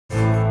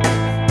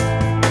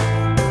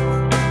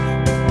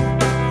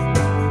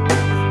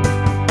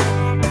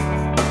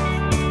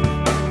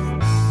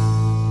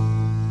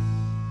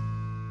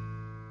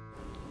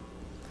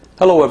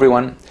Hello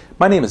everyone,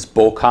 my name is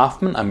Bo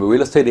Kaufman. I'm a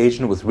real estate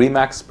agent with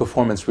RE/MAX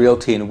Performance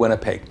Realty in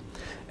Winnipeg.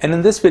 And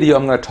in this video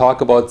I'm going to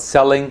talk about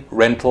selling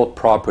rental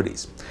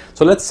properties.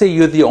 So let's say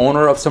you're the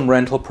owner of some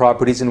rental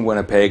properties in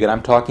Winnipeg, and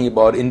I'm talking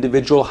about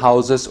individual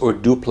houses or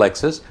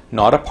duplexes,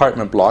 not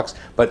apartment blocks,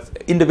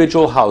 but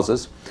individual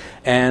houses.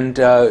 And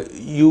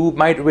you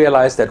might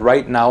realize that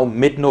right now,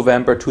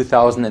 mid-November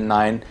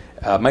 2009,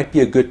 might be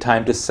a good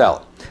time to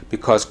sell,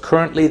 because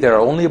currently there are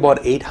only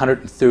about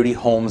 830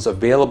 homes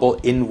available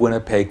in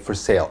Winnipeg for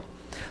sale.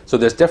 So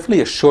there's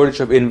definitely a shortage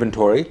of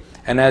inventory,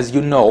 and as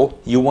you know,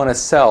 you want to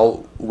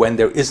sell when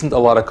there isn't a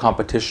lot of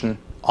competition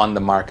on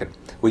the market,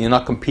 when you're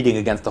not competing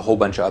against a whole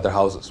bunch of other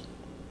houses.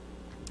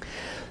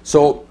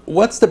 So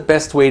what's the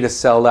best way to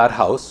sell that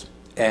house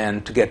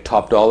and to get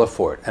top dollar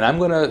for it? And I'm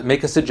going to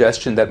make a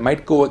suggestion that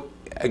might go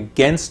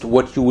against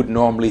what you would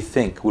normally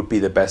think would be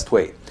the best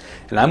way.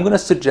 And I'm going to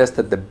suggest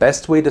that the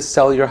best way to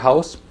sell your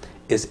house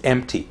is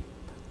empty,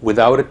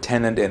 without a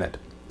tenant in it.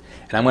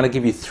 And I'm going to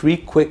give you 3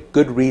 quick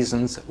good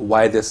reasons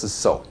why this is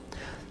so.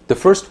 The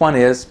first one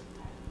is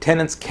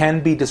tenants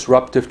can be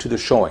disruptive to the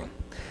showing.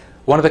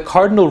 One of the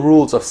cardinal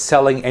rules of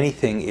selling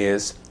anything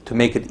is to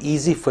make it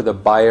easy for the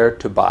buyer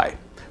to buy.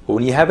 But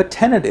when you have a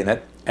tenant in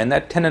it, and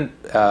that tenant,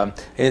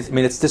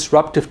 it's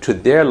disruptive to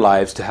their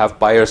lives to have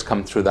buyers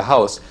come through the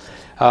house,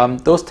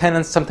 those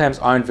tenants sometimes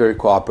aren't very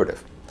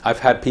cooperative. I've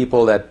had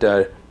people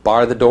that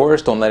bar the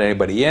doors, don't let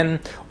anybody in,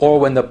 or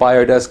when the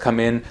buyer does come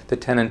in, the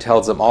tenant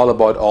tells them all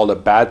about all the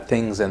bad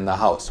things in the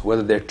house.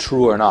 Whether they're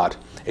true or not,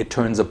 it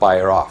turns the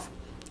buyer off.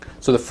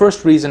 So the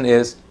first reason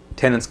is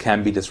tenants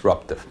can be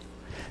disruptive.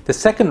 The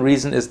second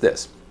reason is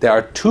this. There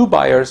are two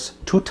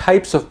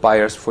types of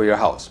buyers for your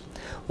house.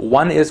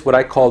 One is what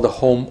I call the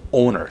home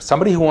owner,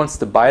 somebody who wants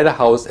to buy the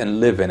house and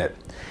live in it.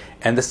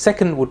 And the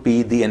second would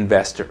be the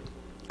investor.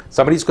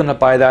 Somebody's going to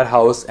buy that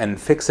house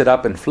and fix it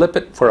up and flip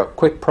it for a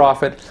quick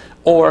profit,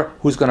 or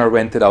who's going to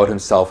rent it out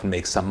himself and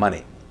make some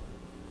money.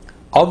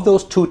 Of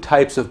those two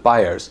types of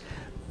buyers,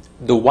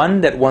 the one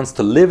that wants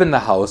to live in the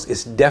house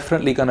is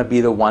definitely going to be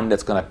the one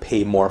that's going to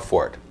pay more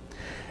for it.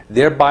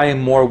 They're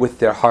buying more with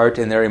their heart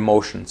and their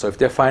emotion. So if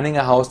they're finding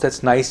a house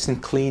that's nice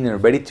and clean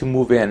and ready to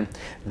move in,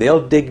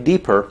 they'll dig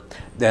deeper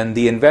than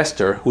the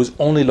investor who's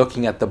only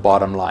looking at the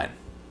bottom line.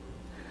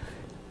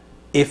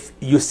 If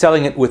you're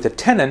selling it with a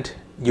tenant,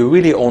 you're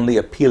really only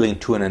appealing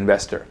to an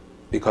investor,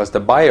 because the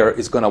buyer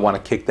is going to want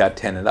to kick that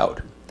tenant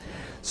out.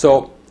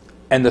 So,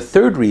 and the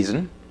third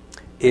reason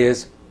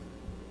is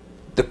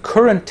the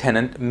current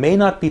tenant may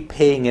not be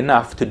paying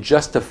enough to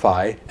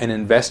justify an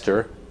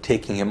investor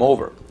taking him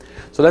over.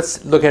 So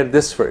let's look at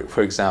this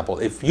for example.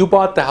 If you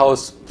bought the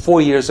house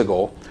 4 years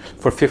ago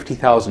for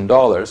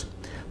 $50,000,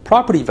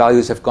 property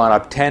values have gone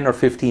up 10 or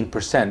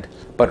 15%,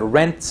 but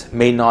rents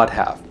may not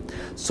have.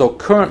 So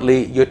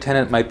currently your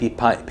tenant might be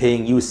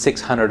paying you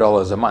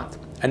 $600 a month.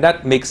 And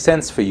that makes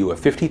sense for you. A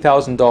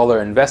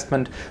 $50,000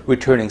 investment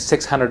returning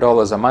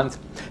 $600 a month,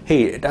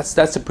 hey,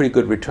 that's a pretty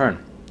good return.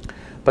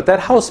 But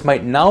that house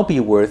might now be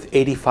worth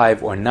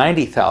 $85,000 or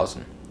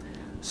 $90,000.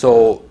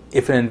 So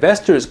if an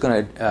investor is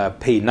going to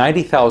pay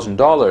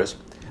 $90,000,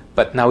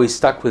 but now he's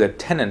stuck with a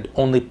tenant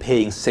only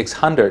paying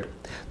 $600,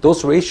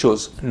 those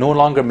ratios no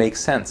longer make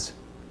sense.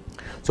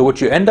 So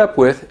what you end up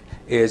with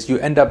is you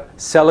end up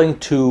selling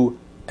to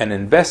an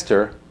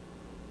investor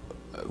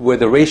where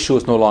the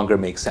ratios no longer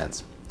make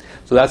sense.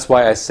 So that's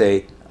why I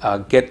say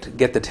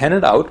get the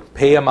tenant out,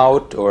 pay him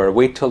out, or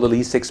wait till the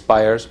lease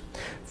expires,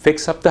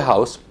 fix up the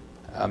house,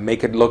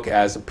 make it look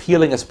as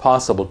appealing as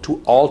possible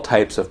to all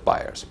types of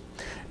buyers,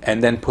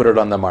 and then put it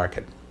on the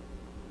market.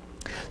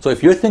 So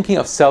if you're thinking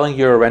of selling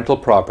your rental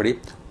property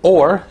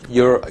or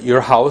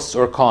your house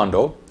or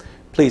condo,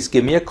 please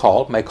give me a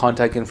call. My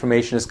contact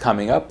information is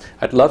coming up.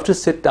 I'd love to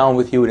sit down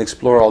with you and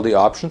explore all the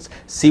options,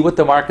 see what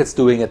the market's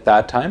doing at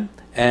that time,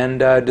 and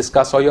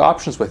discuss all your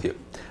options with you.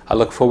 I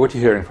look forward to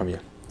hearing from you.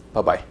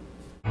 Bye-bye.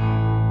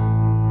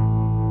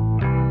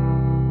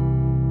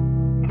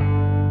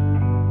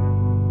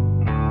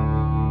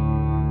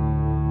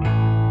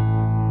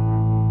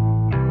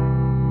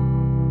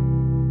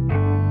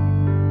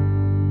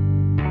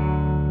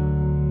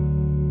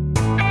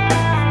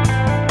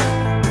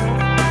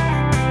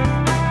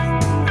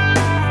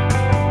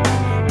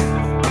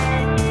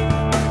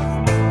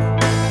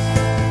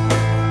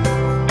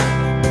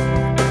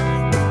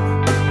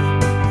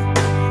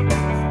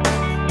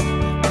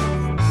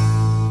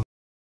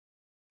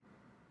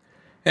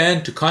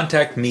 And to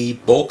contact me,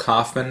 Bo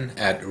Kaufman,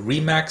 at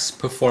RE/MAX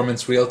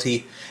Performance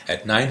Realty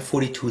at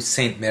 942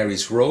 St.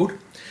 Mary's Road.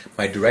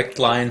 My direct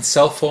line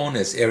cell phone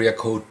is area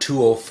code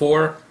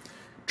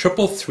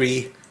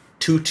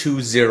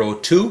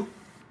 204-333-2202.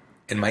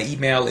 And my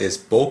email is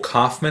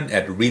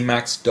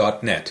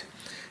bokaufman@remax.net.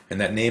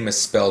 And that name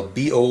is spelled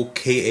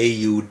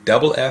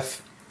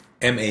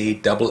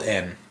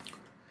BOKAUFFMANN.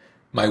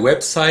 My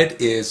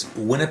website is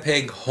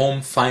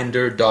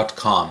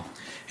winnipeghomefinder.com.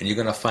 And you're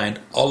going to find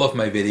all of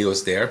my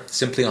videos there.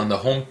 Simply on the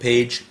home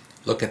page,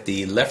 look at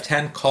the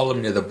left-hand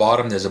column near the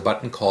bottom. There's a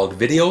button called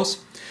Videos.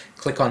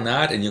 Click on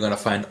that and you're going to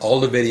find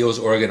all the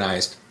videos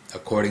organized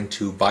according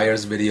to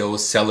buyers' videos,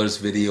 sellers'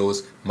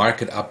 videos,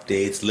 market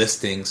updates,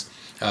 listings,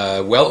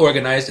 well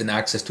organized and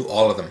access to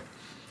all of them.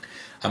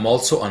 I'm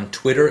also on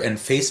Twitter and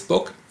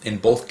Facebook, in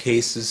both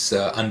cases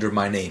under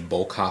my name,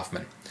 Bo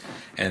Kaufman.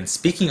 And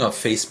speaking of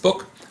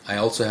Facebook, I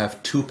also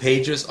have 2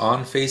 pages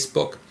on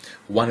Facebook.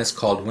 One is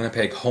called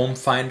Winnipeg Home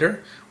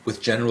Finder,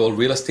 with general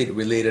real estate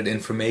related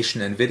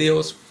information and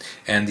videos,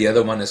 and the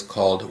other one is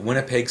called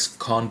Winnipeg's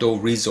Condo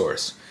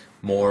Resource,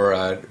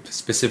 more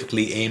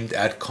specifically aimed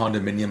at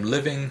condominium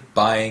living,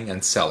 buying,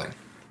 and selling.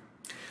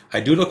 I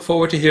do look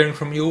forward to hearing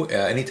from you.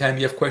 Anytime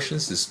you have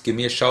questions, just give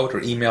me a shout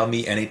or email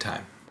me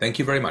anytime. Thank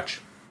you very much.